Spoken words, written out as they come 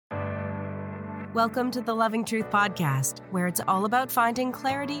Welcome to the Loving Truth Podcast, where it's all about finding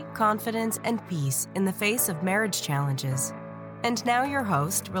clarity, confidence, and peace in the face of marriage challenges. And now your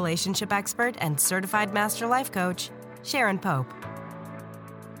host, relationship expert, and certified master life coach, Sharon Pope.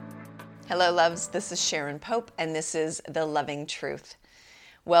 Hello, loves. This is Sharon Pope, and this is The Loving Truth.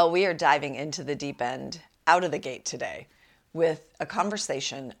 Well, we are diving into the deep end, out of the gate today, with a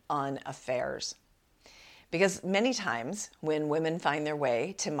conversation on affairs. Because many times when women find their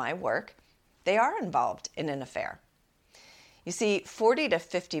way to my work, they are involved in an affair. You see, 40 to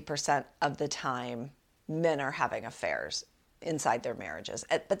 50% of the time, men are having affairs inside their marriages.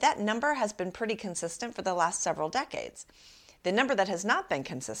 But that number has been pretty consistent for the last several decades. The number that has not been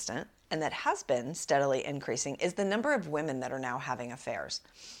consistent and that has been steadily increasing is the number of women that are now having affairs.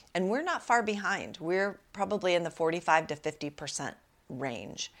 And we're not far behind. We're probably in the 45 to 50%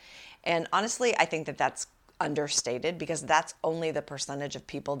 range. And honestly, I think that that's understated because that's only the percentage of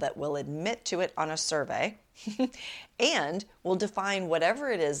people that will admit to it on a survey and will define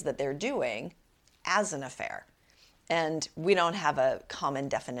whatever it is that they're doing as an affair. And we don't have a common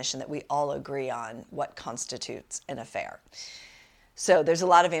definition that we all agree on what constitutes an affair. So there's a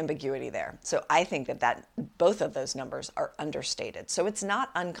lot of ambiguity there. So I think that both of those numbers are understated. So it's not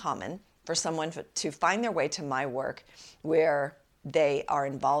uncommon for someone to find their way to my work where they are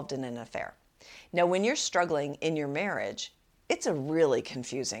involved in an affair. Now, when you're struggling in your marriage, it's a really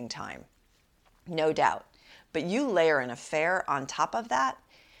confusing time, no doubt. But you layer an affair on top of that,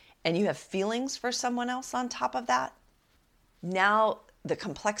 and you have feelings for someone else on top of that. Now, the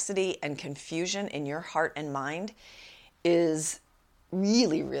complexity and confusion in your heart and mind is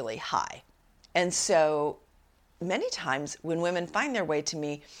really, really high. And so many times when women find their way to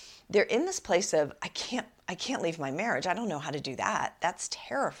me, they're in this place of, I can't leave my marriage. I don't know how to do that. That's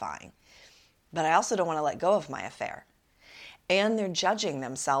terrifying. But I also don't want to let go of my affair. And they're judging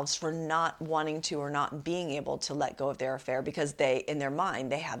themselves for not wanting to or not being able to let go of their affair because in their mind,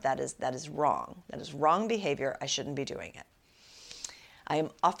 they have that is wrong. That is wrong behavior. I shouldn't be doing it. I am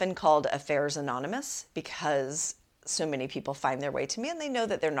often called Affairs Anonymous because so many people find their way to me and they know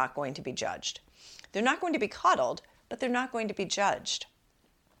that they're not going to be judged. They're not going to be coddled, but they're not going to be judged.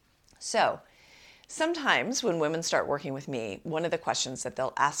 So, sometimes when women start working with me, one of the questions that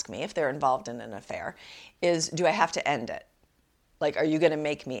they'll ask me if they're involved in an affair is, do I have to end it? Like, are you going to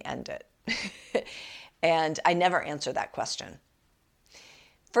make me end it? And I never answer that question.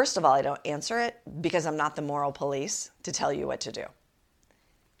 First of all, I don't answer it because I'm not the moral police to tell you what to do.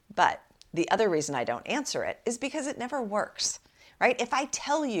 But the other reason I don't answer it is because it never works, right? If I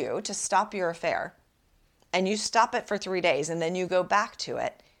tell you to stop your affair and you stop it for 3 days and then you go back to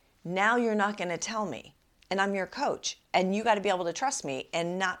it, now you're not going to tell me, and I'm your coach, and you got to be able to trust me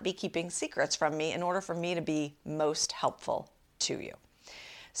and not be keeping secrets from me in order for me to be most helpful to you.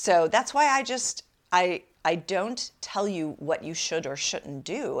 So that's why I don't tell you what you should or shouldn't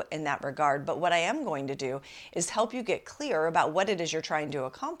do in that regard, but what I am going to do is help you get clear about what it is you're trying to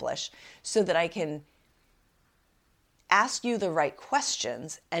accomplish so that I can ask you the right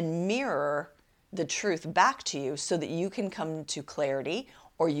questions and mirror the truth back to you so that you can come to clarity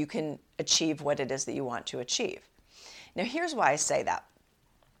or you can achieve what it is that you want to achieve. Now, here's why I say that.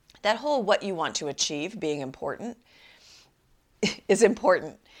 That whole what you want to achieve being important is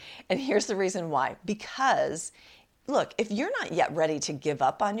important. And here's the reason why. Because, look, if you're not yet ready to give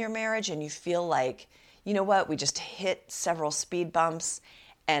up on your marriage and you feel like, you know what, we just hit several speed bumps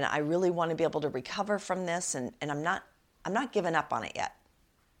and I really want to be able to recover from this and I'm not giving up on it yet.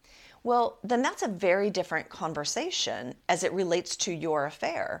 Well, then that's a very different conversation as it relates to your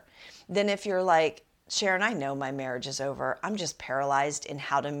affair than if you're like, Sharon, I know my marriage is over. I'm just paralyzed in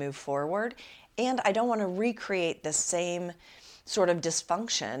how to move forward. And I don't want to recreate the same sort of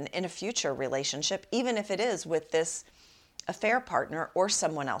dysfunction in a future relationship, even if it is with this affair partner or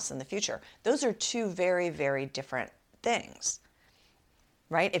someone else in the future. Those are two very, very different things,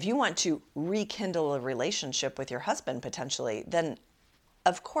 right? If you want to rekindle a relationship with your husband potentially, then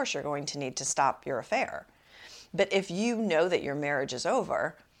of course you're going to need to stop your affair. But if you know that your marriage is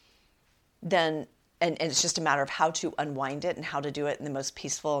over, then, and it's just a matter of how to unwind it and how to do it in the most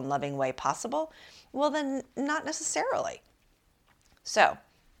peaceful and loving way possible, well then not necessarily. So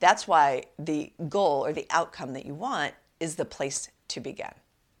that's why the goal or the outcome that you want is the place to begin.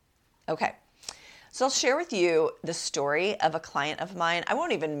 Okay, so I'll share with you the story of a client of mine. I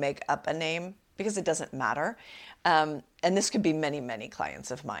won't even make up a name because it doesn't matter. And this could be many, many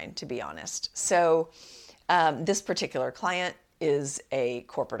clients of mine, to be honest. So this particular client is a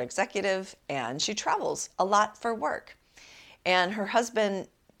corporate executive and she travels a lot for work. And her husband,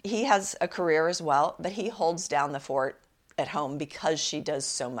 he has a career as well, but he holds down the fort at home because she does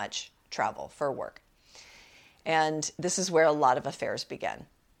so much travel for work. And this is where a lot of affairs begin,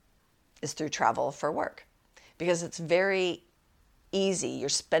 is through travel for work, because it's very easy. You're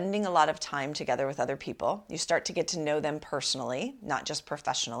spending a lot of time together with other people. You start to get to know them personally, not just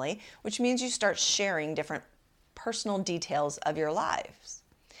professionally, which means you start sharing different personal details of your lives.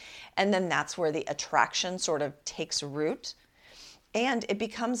 And then that's where the attraction sort of takes root, and it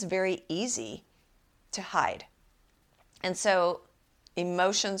becomes very easy to hide. And so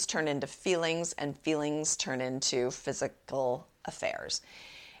emotions turn into feelings, and feelings turn into physical affairs.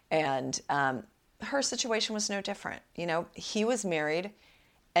 And her situation was no different. You know, he was married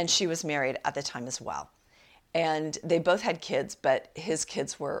and she was married at the time as well. And they both had kids, but his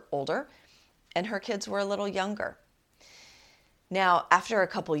kids were older and her kids were a little younger. Now, after a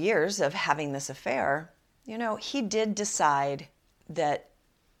couple years of having this affair, you know, he did decide that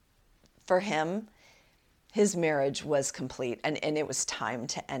for him, his marriage was complete and it was time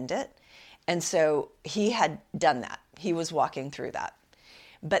to end it. And so he had done that. He was walking through that.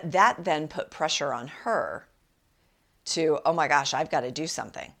 But that then put pressure on her to, oh my gosh, I've got to do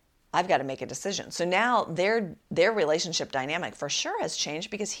something. I've got to make a decision. So now their relationship dynamic for sure has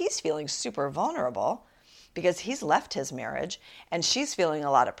changed, because he's feeling super vulnerable because he's left his marriage, and she's feeling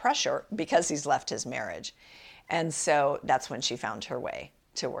a lot of pressure because he's left his marriage. And so that's when she found her way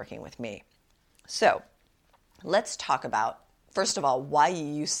to working with me. So let's talk about, first of all, why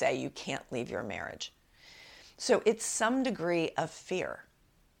you say you can't leave your marriage. So it's some degree of fear.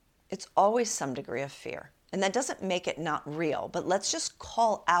 It's always some degree of fear. And that doesn't make it not real, but let's just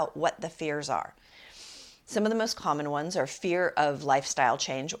call out what the fears are. Some of the most common ones are fear of lifestyle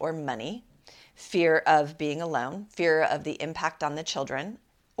change or money, fear of being alone, fear of the impact on the children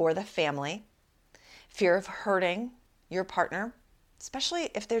or the family, fear of hurting your partner, especially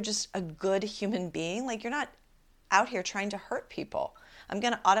if they're just a good human being. Like, you're not out here trying to hurt people. I'm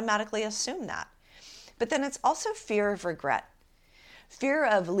going to automatically assume that. But then it's also fear of regret. Fear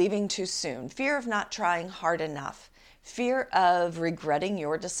of leaving too soon, fear of not trying hard enough, fear of regretting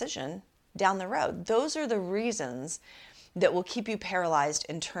your decision down the road. Those are the reasons that will keep you paralyzed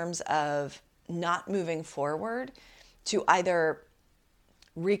in terms of not moving forward to either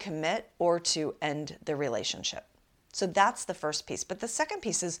recommit or to end the relationship. So that's the first piece. But the second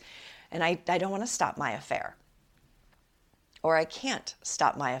piece is, and I don't want to stop my affair. Or I can't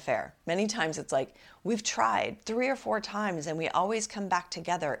stop my affair. Many times it's like, we've tried 3 or 4 times and we always come back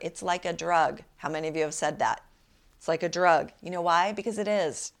together. It's like a drug. How many of you have said that? It's like a drug. You know why? Because it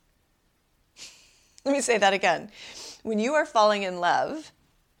is. Let me say that again. When you are falling in love,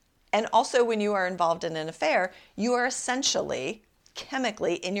 and also when you are involved in an affair, you are essentially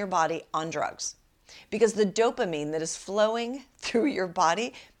chemically in your body on drugs. Because the dopamine that is flowing through your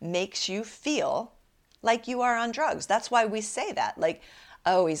body makes you feel like you are on drugs. That's why we say that. Like,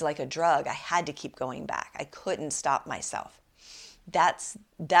 oh, he's like a drug. I had to keep going back. I couldn't stop myself. That's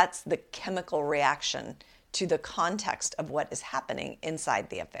the chemical reaction to the context of what is happening inside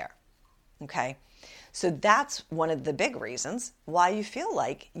the affair. Okay? So that's one of the big reasons why you feel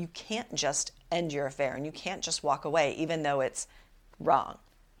like you can't just end your affair and you can't just walk away even though it's wrong.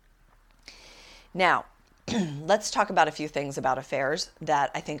 Now, let's talk about a few things about affairs that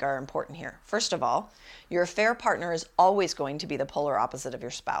I think are important here. First of all, your affair partner is always going to be the polar opposite of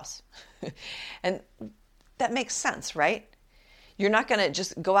your spouse. And that makes sense, right? You're not going to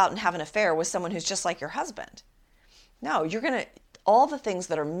just go out and have an affair with someone who's just like your husband. No, you're going to, all the things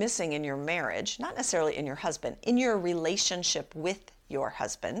that are missing in your marriage, not necessarily in your husband, in your relationship with your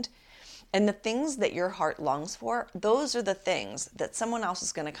husband, and the things that your heart longs for, those are the things that someone else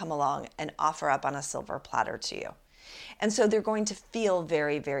is going to come along and offer up on a silver platter to you. And so they're going to feel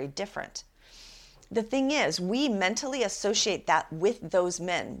very, very different. The thing is, we mentally associate that with those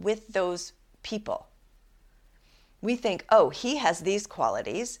men, with those people. We think, oh, he has these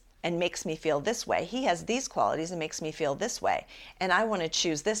qualities and makes me feel this way. He has these qualities and makes me feel this way. And I want to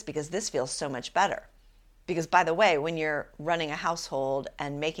choose this because this feels so much better. Because, by the way, when you're running a household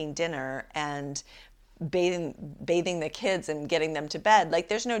and making dinner and bathing the kids and getting them to bed, like,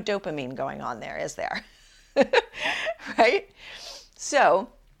 there's no dopamine going on there, is there? Right? So,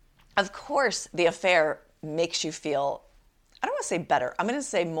 of course, the affair makes you feel, I don't want to say better, I'm going to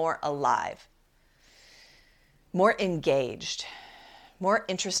say more alive, more engaged, more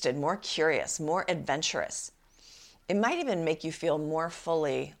interested, more curious, more adventurous. It might even make you feel more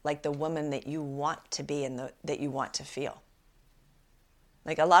fully like the woman that you want to be and that you want to feel.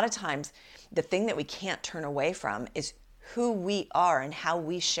 Like, a lot of times, the thing that we can't turn away from is who we are and how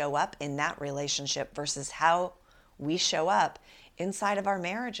we show up in that relationship versus how we show up inside of our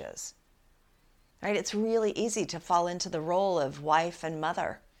marriages. Right? It's really easy to fall into the role of wife and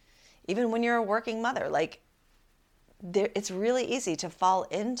mother. even when you're a working mother, like it's really easy to fall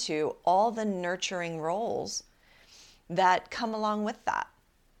into all the nurturing roles that come along with that.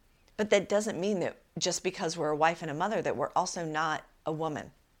 But that doesn't mean that just because we're a wife and a mother that we're also not a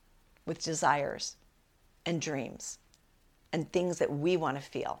woman with desires and dreams and things that we want to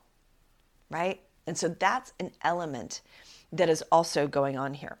feel, right? And so that's an element that is also going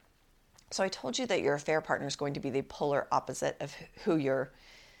on here. So I told you that your affair partner is going to be the polar opposite of who your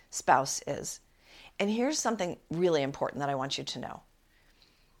spouse is. And here's something really important that I want you to know.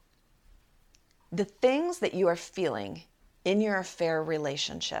 The things that you are feeling in your affair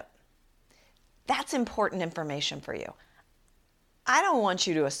relationship, that's important information for you. I don't want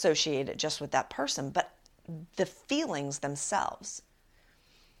you to associate it just with that person, but the feelings themselves,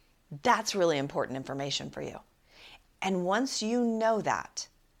 that's really important information for you. And once you know that,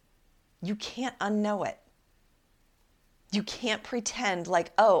 you can't unknow it. You can't pretend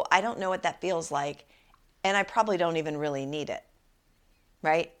like, oh, I don't know what that feels like, and I probably don't even really need it,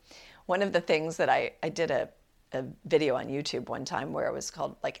 right? One of the things that I did a video on YouTube one time where it was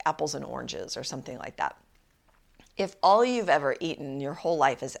called like apples and oranges or something like that. If all you've ever eaten your whole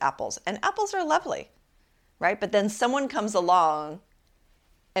life is apples, and apples are lovely, right? But then someone comes along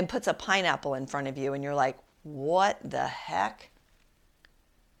and puts a pineapple in front of you and you're like, what the heck?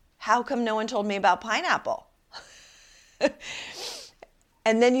 How come no one told me about pineapple?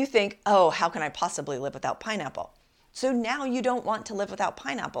 And then you think, oh, how can I possibly live without pineapple? So now you don't want to live without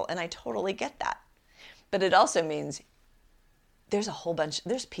pineapple, and I totally get that. But it also means there's a whole bunch,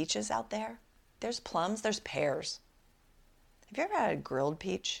 there's peaches out there, there's plums, there's pears. Have you ever had a grilled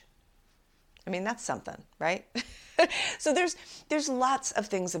peach? I mean, that's something, right? So there's lots of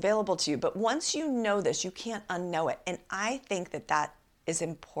things available to you, but once you know this, you can't unknow it. And I think that that is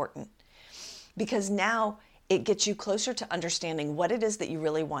important because now it gets you closer to understanding what it is that you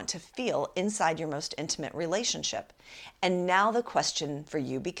really want to feel inside your most intimate relationship. And now the question for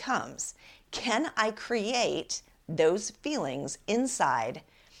you becomes, can I create those feelings inside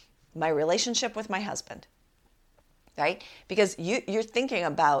my relationship with my husband? Right? Because you're thinking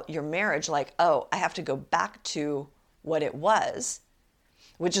about your marriage like, oh, I have to go back to what it was,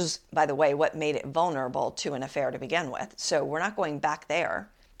 which is, by the way, what made it vulnerable to an affair to begin with. So we're not going back there.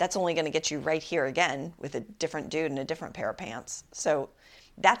 That's only going to get you right here again with a different dude and a different pair of pants. So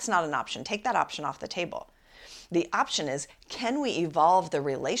that's not an option. Take that option off the table. The option is, can we evolve the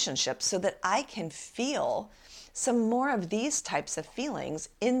relationship so that I can feel some more of these types of feelings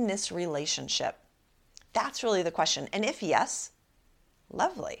in this relationship? That's really the question. And if yes,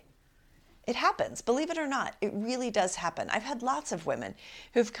 lovely. It happens. Believe it or not, it really does happen. I've had lots of women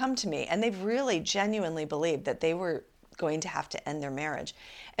who've come to me and they've really genuinely believed that they were going to have to end their marriage.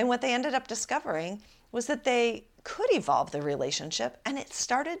 And what they ended up discovering was that they could evolve the relationship and it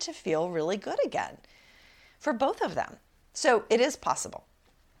started to feel really good again for both of them. So it is possible.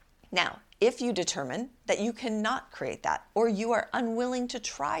 Now, if you determine that you cannot create that or you are unwilling to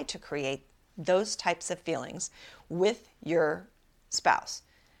try to create those types of feelings with your spouse,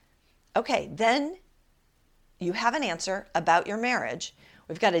 okay, then you have an answer about your marriage.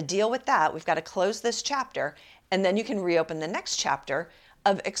 We've got to deal with that. We've got to close this chapter, and then you can reopen the next chapter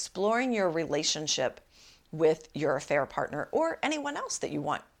of exploring your relationship with your affair partner or anyone else that you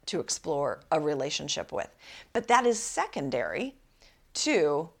want to explore a relationship with. But that is secondary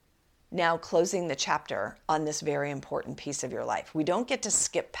to now closing the chapter on this very important piece of your life. We don't get to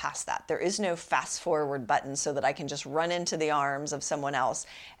skip past that. There is no fast forward button so that I can just run into the arms of someone else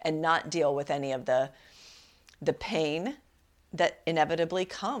and not deal with any of the pain that inevitably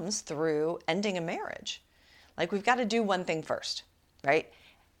comes through ending a marriage. Like, we've got to do one thing first, right?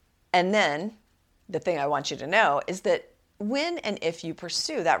 And then the thing I want you to know is that when and if you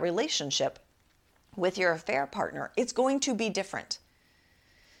pursue that relationship with your affair partner, it's going to be different.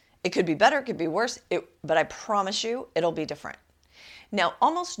 It could be better, it could be worse, but I promise you it'll be different. Now,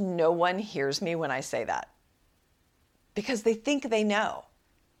 almost no one hears me when I say that because they think they know.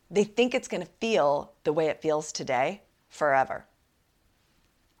 They think it's going to feel the way it feels today forever.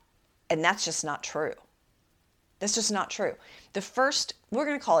 And that's just not true. That's just not true. The first, we're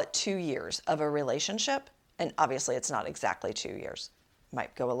going to call it 2 years of a relationship, and obviously it's not exactly 2 years.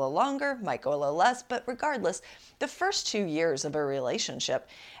 Might go a little longer, might go a little less, but regardless, the first 2 years of a relationship,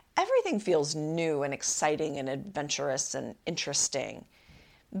 everything feels new and exciting and adventurous and interesting.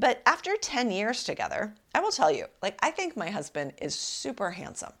 But after 10 years together, I will tell you, I think my husband is super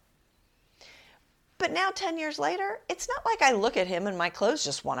handsome. But now 10 years later, it's not like I look at him and my clothes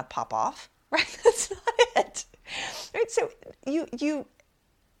just want to pop off, right? That's not it. Right? So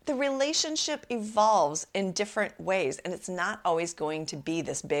the relationship evolves in different ways, and it's not always going to be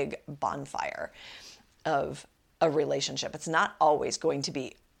this big bonfire of a relationship. It's not always going to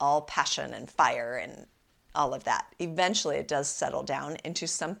be all passion and fire and all of that. Eventually, it does settle down into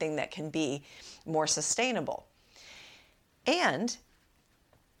something that can be more sustainable. And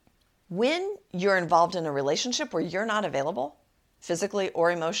when you're involved in a relationship where you're not available physically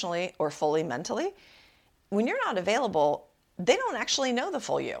or emotionally or fully mentally, when you're not available, they don't actually know the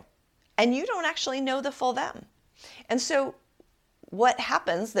full you, and you don't actually know the full them. And so what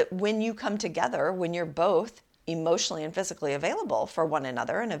happens that when you come together, when you're both emotionally and physically available for one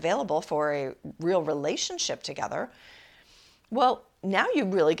another and available for a real relationship together, well, now you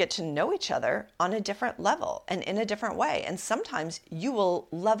really get to know each other on a different level and in a different way. And sometimes you will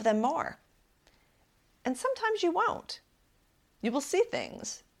love them more. And sometimes you won't. You will see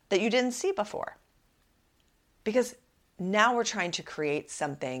things that you didn't see before. Because now we're trying to create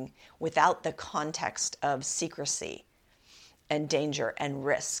something without the context of secrecy and danger and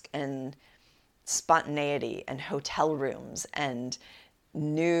risk and spontaneity and hotel rooms and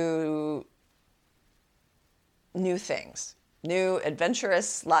new things, new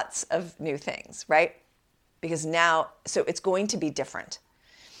adventurous, lots of new things, right? Because now, so it's going to be different.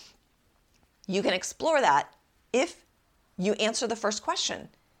 You can explore that if you answer the first question.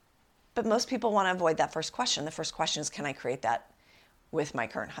 But most people want to avoid that first question. The first question is, can I create that with my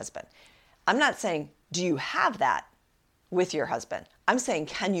current husband? I'm not saying, do you have that with your husband? I'm saying,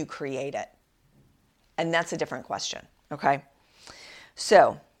 can you create it? And that's a different question, okay?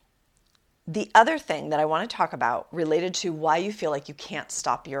 So the other thing that I want to talk about related to why you feel like you can't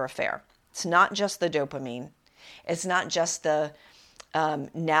stop your affair, it's not just the dopamine. It's not just the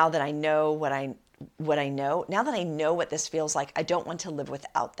now that I know what I know, now that I know what this feels like, I don't want to live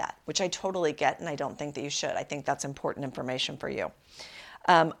without that, which I totally get, and I don't think that you should. I think that's important information for you.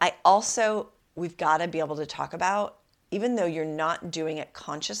 We've got to be able to talk about, even though you're not doing it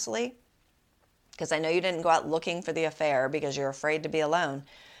consciously, because I know you didn't go out looking for the affair because you're afraid to be alone,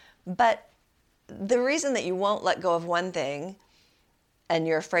 but the reason that you won't let go of one thing and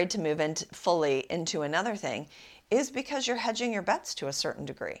you're afraid to move fully into another thing is because you're hedging your bets to a certain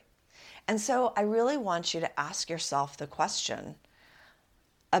degree. And so I really want you to ask yourself the question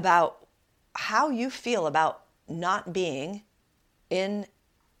about how you feel about not being in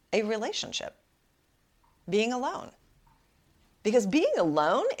a relationship, being alone. Because being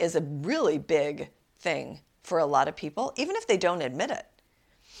alone is a really big thing for a lot of people, even if they don't admit it.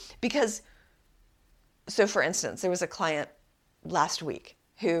 Because, so for instance, there was a client last week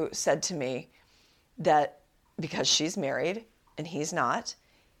who said to me that because she's married and he's not,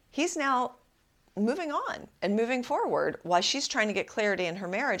 he's now moving on and moving forward while she's trying to get clarity in her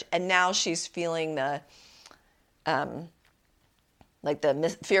marriage. And now she's feeling the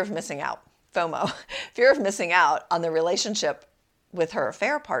fear of missing out, FOMO, fear of missing out on the relationship with her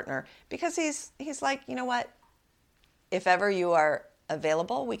affair partner, because he's like, you know what? If ever you are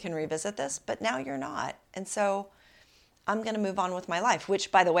available, we can revisit this, but now you're not. And so I'm going to move on with my life, which,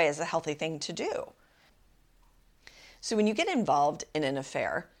 by the way, is a healthy thing to do. So when you get involved in an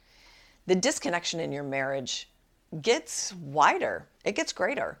affair, the disconnection in your marriage gets wider. It gets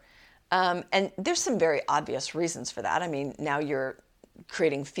greater. And there's some very obvious reasons for that. I mean, now you're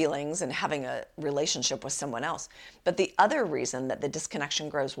creating feelings and having a relationship with someone else. But the other reason that the disconnection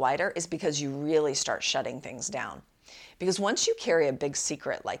grows wider is because you really start shutting things down. Because once you carry a big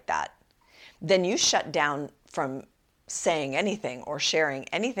secret like that, then you shut down from saying anything or sharing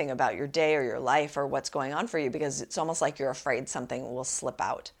anything about your day or your life or what's going on for you, because it's almost like you're afraid something will slip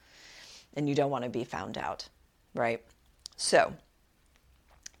out and you don't want to be found out, right? So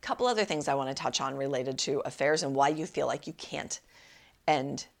a couple other things I want to touch on related to affairs and why you feel like you can't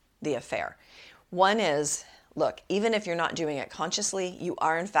end the affair. One is, look, even if you're not doing it consciously, you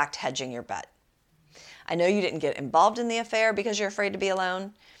are in fact hedging your bet. I know you didn't get involved in the affair because you're afraid to be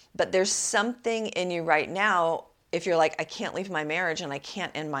alone, but there's something in you right now, if you're like, I can't leave my marriage and I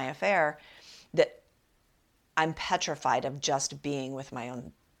can't end my affair, that I'm petrified of just being with my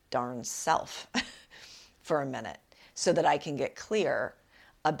own darn self for a minute so that I can get clear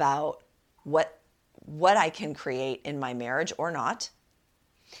about what I can create in my marriage or not.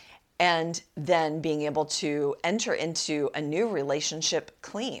 And then being able to enter into a new relationship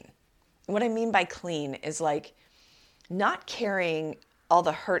clean. What I mean by clean is like not carrying all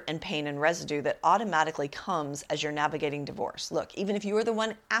the hurt and pain and residue that automatically comes as you're navigating divorce. Look, even if you were the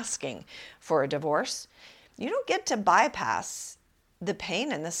one asking for a divorce, you don't get to bypass the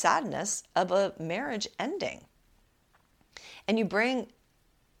pain and the sadness of a marriage ending. And you bring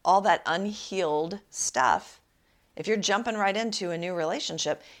all that unhealed stuff If you're jumping right into a new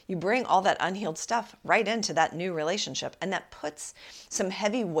relationship, you bring all that unhealed stuff right into that new relationship. And that puts some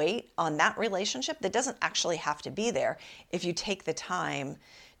heavy weight on that relationship that doesn't actually have to be there if you take the time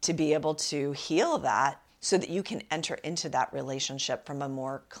to be able to heal that so that you can enter into that relationship from a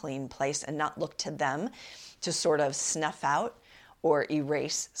more clean place and not look to them to sort of snuff out or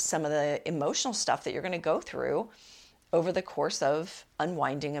erase some of the emotional stuff that you're going to go through over the course of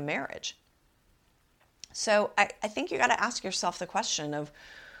unwinding a marriage. So I think you got to ask yourself the question of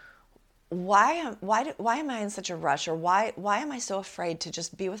why am I in such a rush, or why am I so afraid to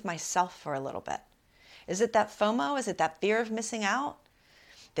just be with myself for a little bit? Is it that FOMO? Is it that fear of missing out?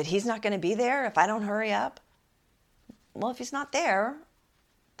 That he's not going to be there if I don't hurry up? Well, if he's not there,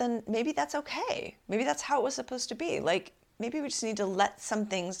 then maybe that's okay. Maybe that's how it was supposed to be. Like, maybe we just need to let some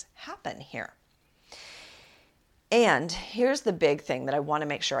things happen here. And here's the big thing that I want to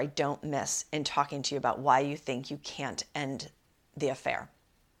make sure I don't miss in talking to you about why you think you can't end the affair.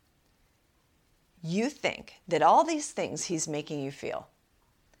 You think that all these things he's making you feel,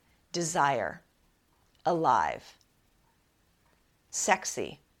 desire, alive,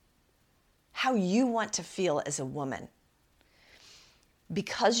 sexy, how you want to feel as a woman,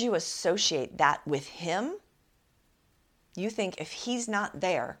 because you associate that with him, you think if he's not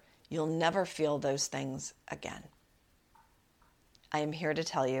there, you'll never feel those things again. I am here to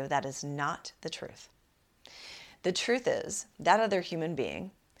tell you that is not the truth. The truth is that other human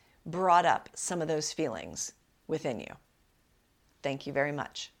being brought up some of those feelings within you. Thank you very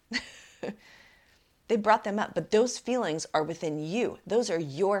much. They brought them up, but those feelings are within you. Those are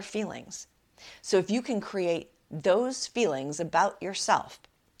your feelings. So if you can create those feelings about yourself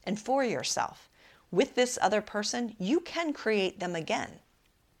and for yourself with this other person, you can create them again.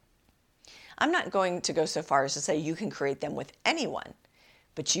 I'm not going to go so far as to say you can create them with anyone,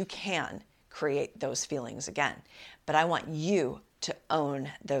 but you can create those feelings again. But I want you to own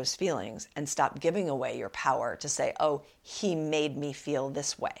those feelings and stop giving away your power to say, oh, he made me feel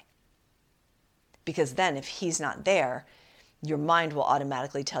this way. Because then if he's not there, your mind will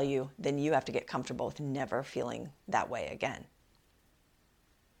automatically tell you, then you have to get comfortable with never feeling that way again.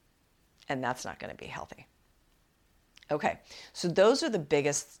 And that's not going to be healthy. Okay, so those are the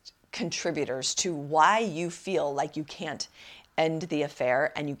biggest contributors to why you feel like you can't end the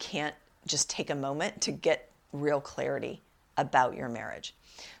affair and you can't just take a moment to get real clarity about your marriage.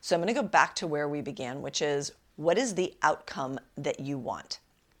 So I'm going to go back to where we began, which is, what is the outcome that you want?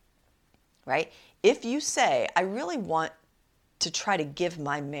 Right? If you say, I really want to try to give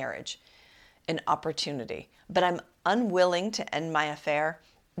my marriage an opportunity, but I'm unwilling to end my affair,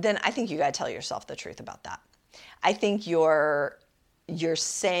 then I think you got to tell yourself the truth about that. I think you're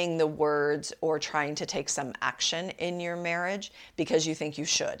saying the words or trying to take some action in your marriage because you think you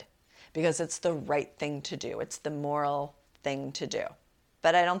should, because it's the right thing to do. It's the moral thing to do.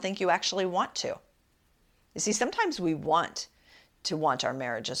 But I don't think you actually want to. You see, sometimes we want our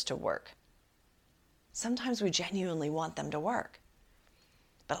marriages to work. Sometimes we genuinely want them to work.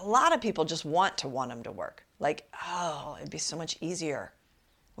 But a lot of people just want them to work. Like, oh, it'd be so much easier.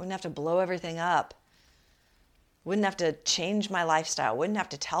 Wouldn't have to blow everything up. Wouldn't have to change my lifestyle. Wouldn't have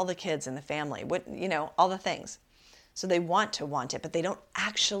to tell the kids and the family. All the things. So they want it, but they don't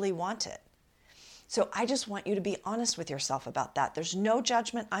actually want it. So I just want you to be honest with yourself about that. There's no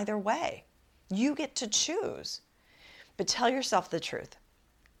judgment either way. You get to choose. But tell yourself the truth.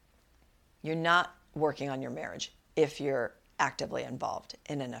 You're not working on your marriage if you're actively involved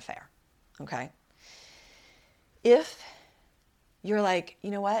in an affair. Okay? If you're like, you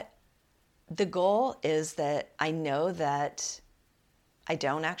know what? The goal is that I know that I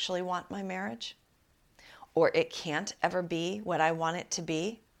don't actually want my marriage, or it can't ever be what I want it to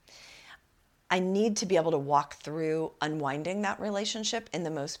be. I need to be able to walk through unwinding that relationship in the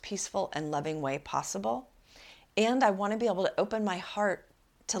most peaceful and loving way possible. And I want to be able to open my heart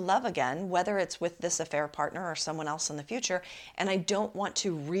to love again, whether it's with this affair partner or someone else in the future. And I don't want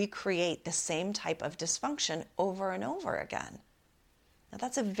to recreate the same type of dysfunction over and over again. Now,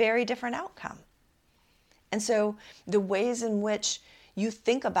 that's a very different outcome. And so the ways in which you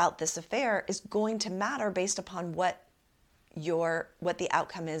think about this affair is going to matter based upon what the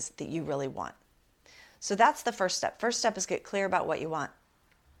outcome is that you really want. So that's the first step. First step is get clear about what you want.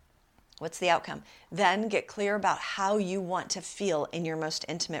 What's the outcome? Then get clear about how you want to feel in your most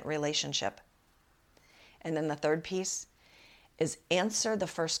intimate relationship. And then the third piece is answer the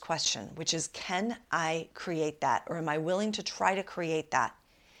first question, which is, can I create that, or am I willing to try to create that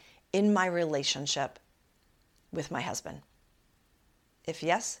in my relationship with my husband? If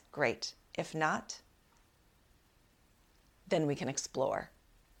yes, great. If not, then we can explore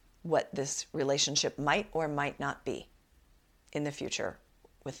what this relationship might or might not be in the future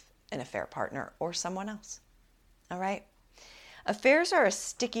with an affair partner or someone else. All right? Affairs are a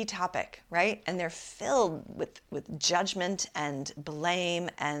sticky topic, right? And they're filled with judgment and blame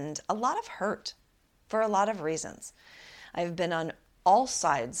and a lot of hurt for a lot of reasons. I've been on all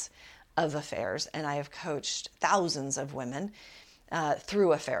sides of affairs, and I have coached thousands of women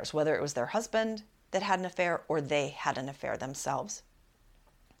through affairs, whether it was their husband that had an affair or they had an affair themselves.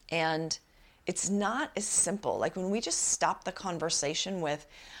 And it's not as simple. Like when we just stop the conversation with,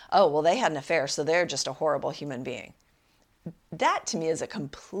 oh, well, they had an affair, so they're just a horrible human being. That to me is a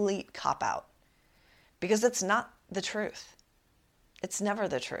complete cop-out because it's not the truth. It's never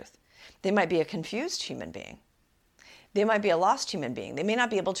the truth. They might be a confused human being. They might be a lost human being. They may not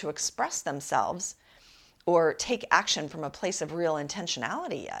be able to express themselves or take action from a place of real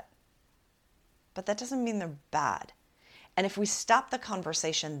intentionality yet. But that doesn't mean they're bad. And if we stop the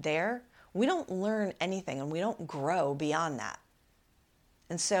conversation there, we don't learn anything and we don't grow beyond that.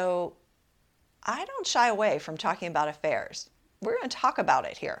 And so I don't shy away from talking about affairs. We're going to talk about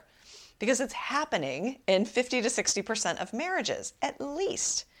it here because it's happening in 50 to 60% of marriages, at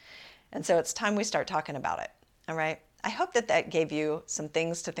least. And so it's time we start talking about it. All right. I hope that gave you some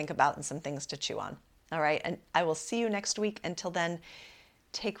things to think about and some things to chew on. All right. And I will see you next week. Until then,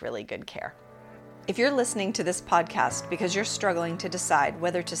 take really good care. If you're listening to this podcast because you're struggling to decide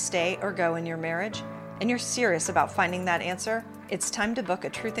whether to stay or go in your marriage, and you're serious about finding that answer, it's time to book a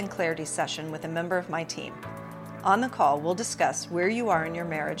Truth and Clarity session with a member of my team. On the call, we'll discuss where you are in your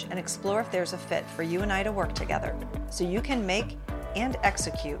marriage and explore if there's a fit for you and I to work together so you can make and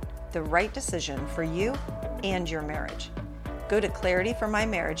execute the right decision for you and your marriage. Go to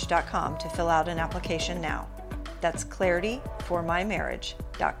clarityformymarriage.com to fill out an application now. That's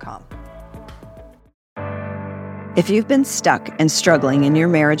clarityformymarriage.com. If you've been stuck and struggling in your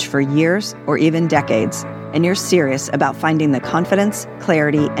marriage for years or even decades, and you're serious about finding the confidence,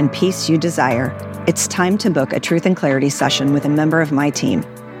 clarity, and peace you desire, it's time to book a Truth and Clarity session with a member of my team.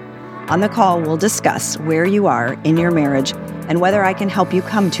 On the call, we'll discuss where you are in your marriage and whether I can help you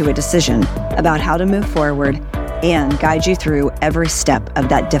come to a decision about how to move forward and guide you through every step of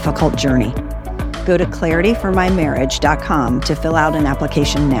that difficult journey. Go to clarityformymarriage.com to fill out an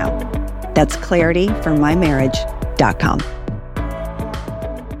application now. That's clarityformymarriage.com.